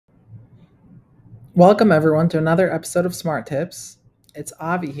Welcome everyone to another episode of SmartTips. It's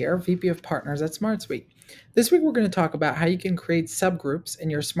Avi here, VP of Partners at SmartSuite. This week we're going to talk about how you can create subgroups in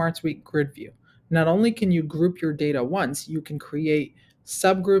your SmartSuite grid view. Not only can you group your data once, you can create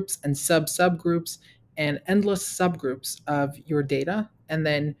subgroups and subgroups and endless subgroups of your data and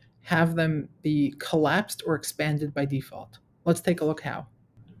then have them be collapsed or expanded by default. Let's take a look how.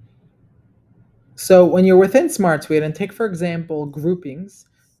 So when you're within SmartSuite, and take for example groupings,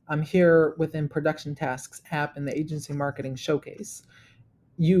 I'm here within Production Tasks app in the Agency Marketing Showcase.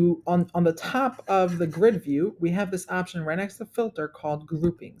 You on the top of the grid view, we have this option right next to filter called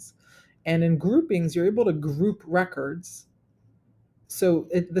groupings. And in groupings, you're able to group records. So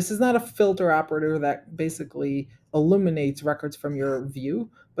this is not a filter operator that basically eliminates records from your view,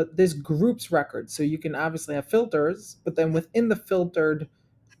 but this groups records. So you can obviously have filters, but then within the filtered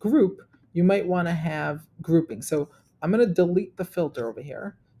group, you might want to have grouping. So I'm going to delete the filter over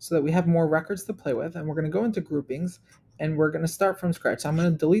here so that we have more records to play with. And we're going to go into groupings and we're going to start from scratch. So I'm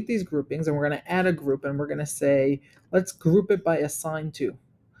going to delete these groupings and we're going to add a group and we're going to say, let's group it by assigned to.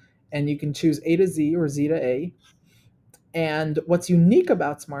 And you can choose A to Z or Z to A. And what's unique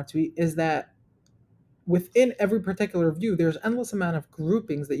about SmartSuite is that within every particular view, there's endless amount of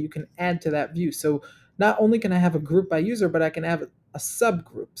groupings that you can add to that view. So not only can I have a group by user, but I can have a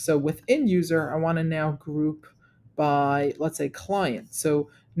subgroup. So within user, I want to now group by, let's say, client. So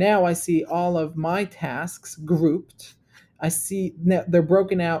now I see all of my tasks grouped. I see they're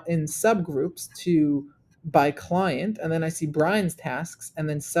broken out in subgroups to by client, and then I see Brian's tasks, and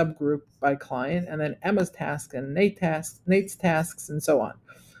then subgroup by client, and then Emma's tasks, and Nate's tasks, and so on.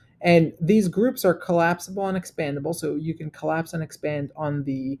 And these groups are collapsible and expandable, so you can collapse and expand on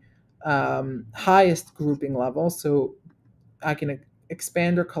the highest grouping level. So I can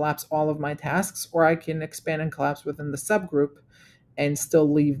expand or collapse all of my tasks, or I can expand and collapse within the subgroup and still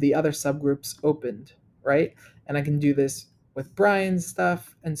leave the other subgroups opened, right? And I can do this with Brian's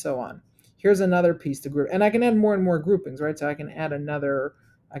stuff and so on. Here's another piece to group, and I can add more and more groupings, right? So I can add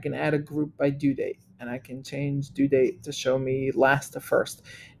a group by due date, and I can change due date to show me last to first.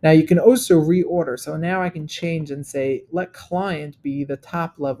 Now you can also reorder. So now I can change and say, let client be the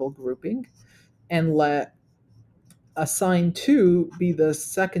top level grouping and let assign to be the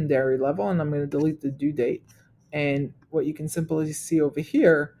secondary level, and I'm going to delete the due date. And what you can simply see over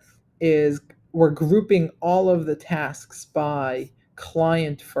here is we're grouping all of the tasks by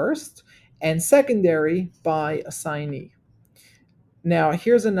client first and secondary by assignee. Now,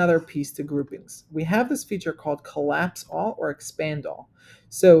 here's another piece to groupings. We have this feature called collapse all or expand all.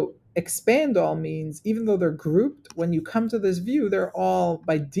 So expand all means even though they're grouped, when you come to this view, they're all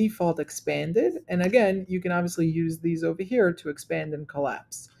by default expanded. And again, you can obviously use these over here to expand and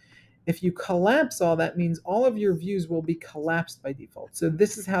collapse. If you collapse all, that means all of your views will be collapsed by default. So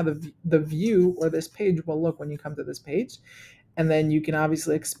this is how the view or this page will look when you come to this page. And then you can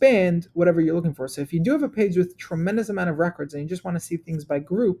obviously expand whatever you're looking for. So if you do have a page with tremendous amount of records and you just want to see things by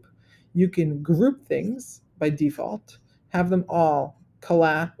group, you can group things by default, have them all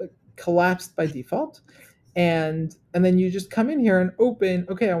collapsed by default, and then you just come in here and open,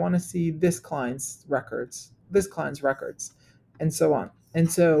 okay, I want to see this client's records, and so on. And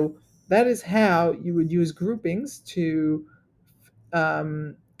so that is how you would use groupings to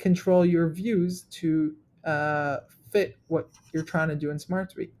control your views to fit what you're trying to do in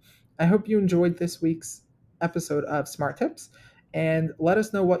SmartSuite. I hope you enjoyed this week's episode of Smart Tips, and let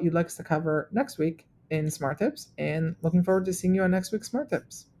us know what you'd like us to cover next week in Smart Tips, and looking forward to seeing you on next week's Smart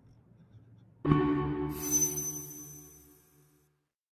Tips.